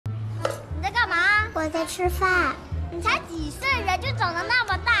我在吃饭。你才几岁，人就长得那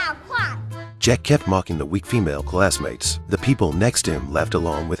么大块。 Jack kept mocking the weak female classmates. The people next to him laughed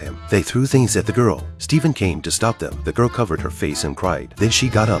along with him. They threw things at the girl. Stephen came to stop them. The girl covered her face and cried. Then she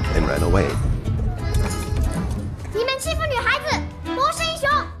got up and ran away. 你们欺负女孩子，我是英雄。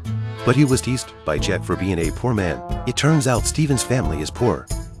 But he was teased by Jack for being a poor man. It turns out Stephen's family is poor.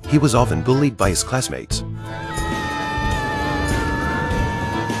 He was often bullied by his classmates.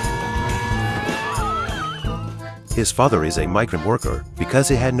 His father is a migrant worker. Because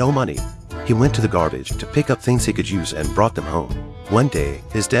he had no money, he went to the garbage to pick up things he could use and brought them home. One day,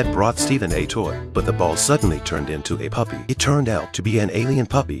 his dad brought Stephen a toy, but the ball suddenly turned into a puppy. It turned out to be an alien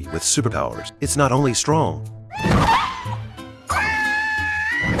puppy with superpowers. It's not only strong,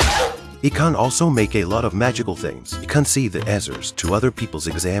 it can also make a lot of magical things. It can see the answers to other people's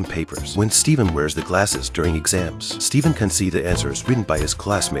exam papers. When Stephen wears the glasses during exams, Stephen can see the answers written by his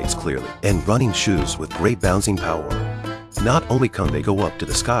classmates clearly, and running shoes with great bouncing power. Not only can they go up to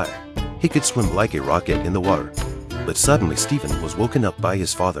the sky, he could swim like a rocket in the water. But suddenly Stephen was woken up by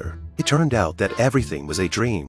his father. It turned out that everything was a dream.